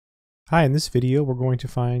Hi, in this video we're going to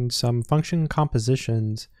find some function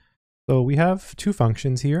compositions. So we have two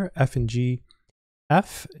functions here, f and g.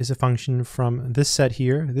 F is a function from this set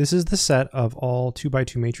here. This is the set of all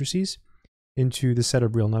 2x2 matrices into the set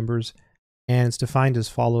of real numbers, and it's defined as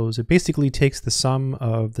follows. It basically takes the sum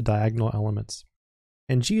of the diagonal elements.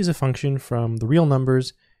 And g is a function from the real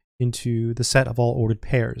numbers into the set of all ordered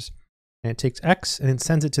pairs. And it takes x and it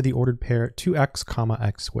sends it to the ordered pair 2x comma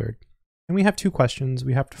x squared. And we have two questions.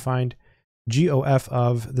 We have to find GOF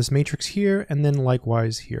of this matrix here, and then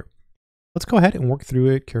likewise here. Let's go ahead and work through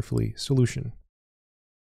it carefully. Solution.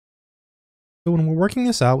 So when we're working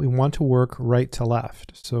this out, we want to work right to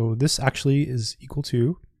left. So this actually is equal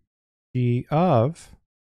to G of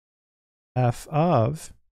F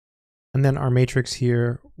of, and then our matrix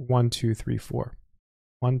here, 1, 2, 3, 4.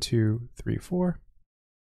 1, 2, 3, 4.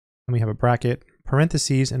 And we have a bracket,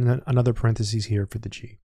 parentheses, and then another parentheses here for the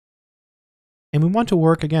G. And we want to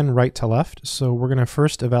work, again, right to left, so we're going to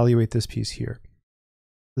first evaluate this piece here.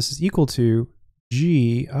 This is equal to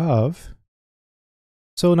G of,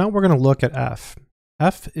 so now we're going to look at f.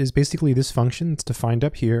 F is basically this function that's defined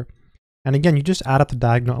up here, and again, you just add up the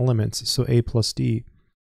diagonal elements, so a plus d.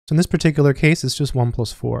 So in this particular case, it's just 1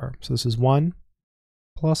 plus 4. So this is 1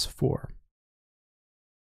 plus 4.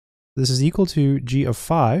 This is equal to G of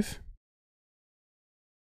 5,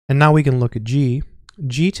 and now we can look at G.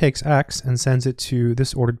 G takes x and sends it to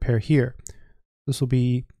this ordered pair here. This will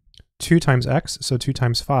be 2 times x, so 2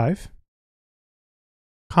 times 5,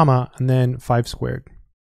 comma, and then 5 squared.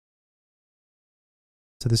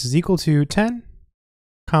 So this is equal to 10,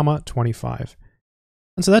 comma, 25.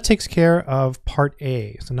 And so that takes care of part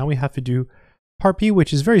A. So now we have to do part B,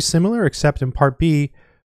 which is very similar, except in part B,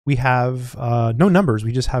 we have no numbers,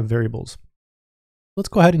 we just have variables. Let's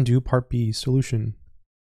go ahead and do part B, solution.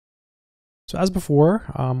 So as before,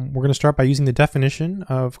 we're going to start by using the definition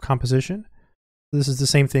of composition. This is the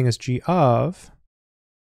same thing as G of,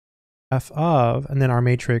 F of, and then our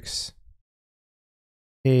matrix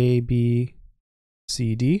A, B,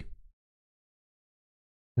 C, D,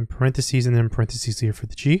 and parentheses, and then parentheses here for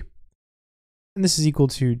the G. And this is equal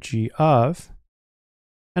to G of,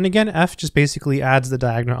 and again, F just basically adds the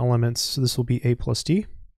diagonal elements, so this will be A plus D.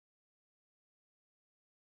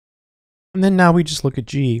 And then now we just look at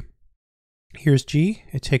G. Here's G,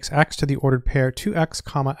 it takes x to the ordered pair 2x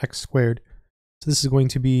comma x squared. So this is going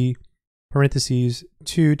to be parentheses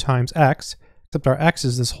 2 times x, except our x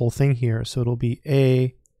is this whole thing here. So it'll be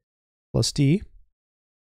a plus d,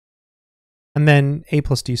 and then a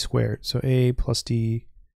plus d squared. So a plus d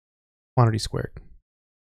quantity squared.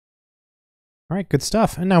 All right, good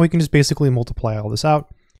stuff. And now we can just basically multiply all this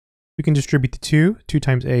out. We can distribute the 2. 2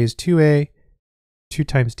 times a is 2a, 2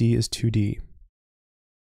 times d is 2d.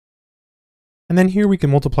 And then here we can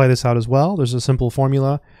multiply this out as well. There's a simple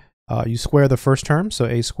formula. You square the first term, so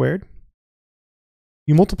a squared.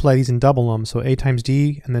 You multiply these and double them, so a times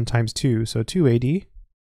d and then times 2, so 2ad.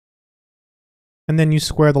 And then you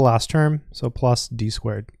square the last term, so plus d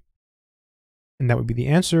squared. And that would be the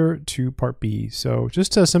answer to part B. So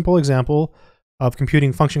just a simple example of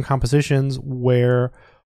computing function compositions where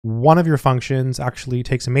one of your functions actually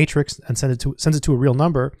takes a matrix and sends it to a real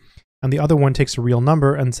number, and the other one takes a real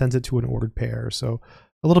number and sends it to an ordered pair. So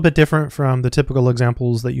a little bit different from the typical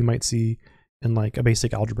examples that you might see in like a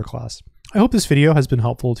basic algebra class. I hope this video has been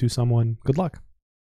helpful to someone. Good luck.